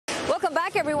Welcome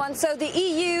back, everyone. So the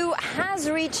EU has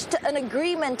reached an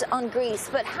agreement on Greece,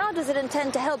 but how does it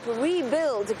intend to help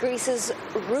rebuild Greece's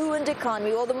ruined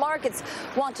economy? Well, the markets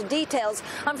want details.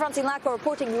 I'm Francine Lacqua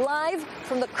reporting live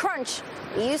from the Crunch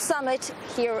EU summit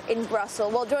here in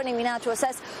Brussels. Well, joining me now to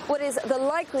assess what is the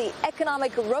likely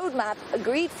economic roadmap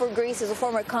agreed for Greece is a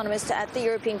former economist at the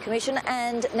European Commission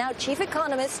and now chief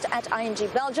economist at ING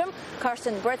Belgium,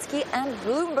 Carsten Brzeski, and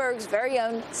Bloomberg's very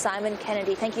own Simon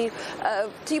Kennedy. Thank you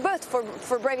to you both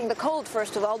for braving the cold,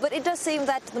 first of all. But it does seem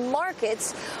that the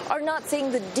markets are not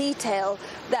seeing the detail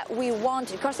that we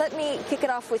wanted. Carsten, let me kick it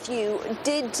off with you.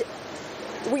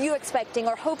 Were you expecting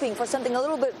or hoping for something a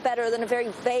little bit better than a very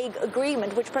vague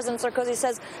agreement, which President Sarkozy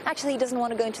says actually he doesn't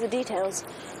want to go into the details?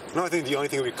 No, I think the only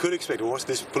thing we could expect was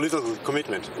this political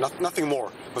commitment, nothing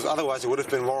more. Because otherwise it would have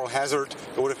been moral hazard,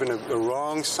 it would have been a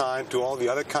wrong sign to all the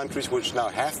other countries which now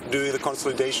have to do the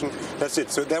consolidation. That's it.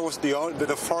 So that was the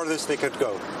farthest they could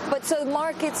go. But so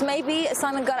markets maybe,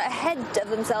 Simon, got ahead of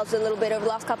themselves a little bit over the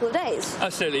last couple of days.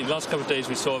 Absolutely. The last couple of days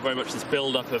we saw very much this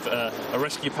build-up of a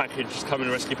rescue package coming.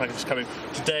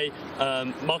 Today,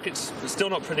 markets still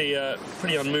not pretty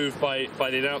unmoved by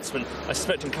the announcement. I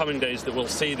suspect in coming days that we'll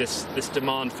see this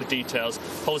demand for details.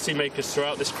 Policymakers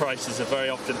throughout this crisis have very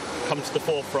often come to the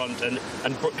forefront and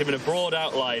given a broad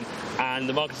outline, and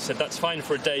the market said that's fine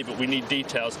for a day, but we need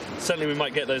details. Certainly we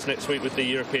might get those next week with the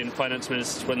European finance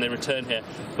ministers when they return here,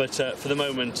 but for the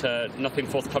moment nothing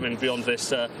forthcoming beyond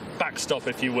this backstop,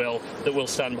 if you will, that will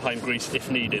stand behind Greece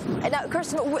if needed. Now,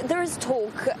 Carsten, there is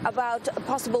talk about a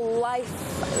possible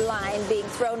lifeline being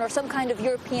thrown or some kind of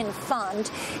European fund.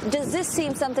 Does this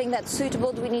seem something that's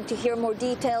suitable? Do we need to hear more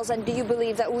details, and do you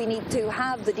believe that we need to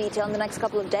have the detail in the next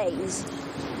couple of days?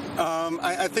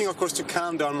 I think, of course, to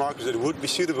calm down markets, it would be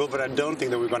suitable, but I don't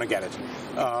think that we're going to get it.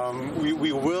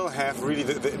 We will have really,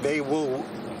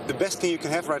 the best thing you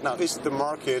can have right now is the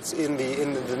markets in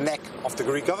the neck of the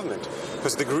Greek government,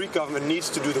 because the Greek government needs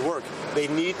to do the work. They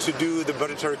need to do the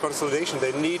budgetary consolidation.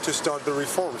 They need to start the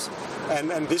reforms, and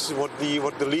this is what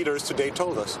the leaders today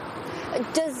told us.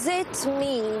 Does it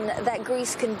mean that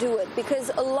Greece can do it?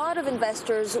 Because a lot of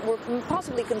investors were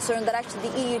possibly concerned that actually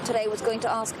the EU today was going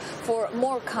to ask for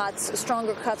more cuts,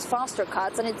 stronger cuts, faster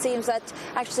cuts, and it seems that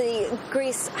actually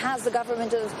Greece has the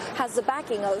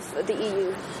backing of the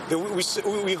EU.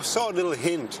 We saw a little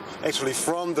hint actually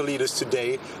from the leaders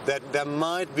today that there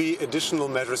might be additional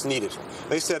measures needed.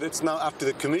 They said it's now up to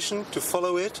the Commission to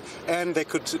follow it, and they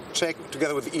could check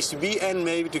together with the ECB and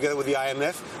maybe together with the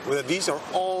IMF whether these are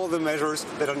all the measures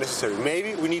that are necessary.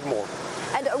 Maybe we need more.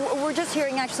 And we're just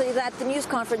hearing actually that the news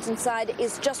conference inside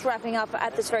is just wrapping up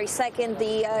at this very second.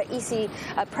 The EC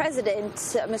president,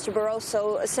 Mr.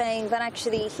 Barroso, saying that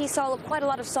actually he saw quite a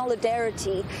lot of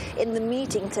solidarity in the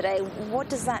meeting today. What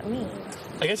does that mean?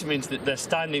 I guess it means that they're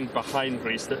standing behind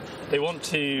Greece, that they want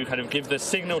to kind of give the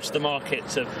signal to the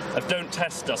markets of don't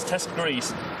test us, test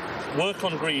Greece, work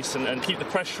on Greece and keep the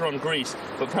pressure on Greece,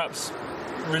 but perhaps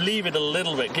relieve it a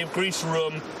little bit, give Greece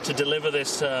room to deliver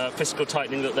this fiscal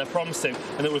tightening that they're promising,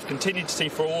 and that we've continued to see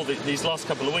for all these last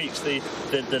couple of weeks.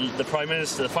 The Prime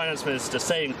Minister, the Finance Minister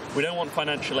saying we don't want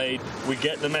financial aid, we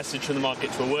get the message from the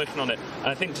markets, we're working on it.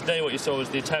 And I think today what you saw was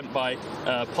the attempt by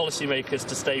policymakers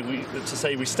to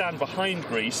say we stand behind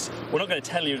Greece. We're not going to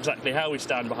tell you exactly how we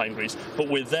stand behind Greece, but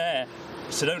we're there.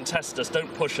 So don't test us,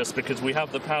 don't push us, because we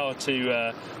have the power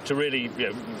to really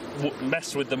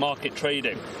mess with the market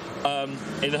trading.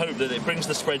 In the hope that it brings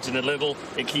the spreads in a little,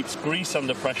 it keeps Greece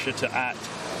under pressure to act,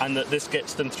 and that this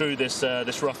gets them through this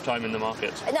rough time in the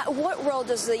market. Now, what role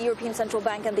does the European Central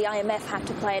Bank and the IMF have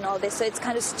to play in all this? So it's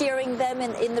kind of steering them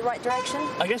in the right direction?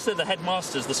 I guess they're the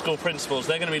headmasters, the school principals.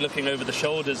 They're going to be looking over the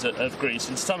shoulders of Greece.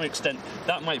 And to some extent,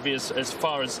 that might be as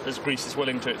far as Greece is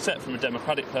willing to accept from a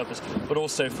democratic purpose, but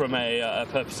also from a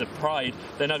purpose of pride.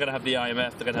 They're now going to have the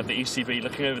IMF, they're going to have the ECB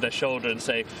looking over their shoulder and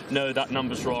say, no, that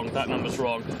number's wrong, that number's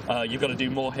wrong. You've got to do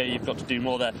more here, you've got to do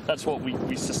more there. That's what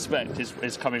we suspect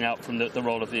is coming out from the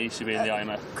role of the ECB and the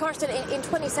IMF. Carsten, in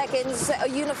 20 seconds, a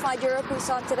unified Europe we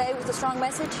saw today with a strong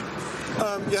message?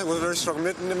 Yeah, with a very strong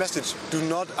message. Do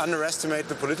not underestimate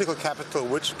the political capital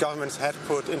which governments had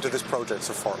put into this project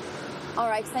so far. All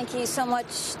right, thank you so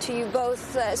much to you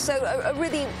both. So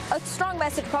a strong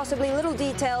message, possibly little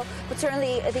detail, but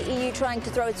certainly the EU trying to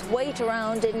throw its weight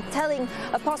around in telling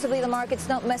possibly the markets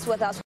don't mess with us.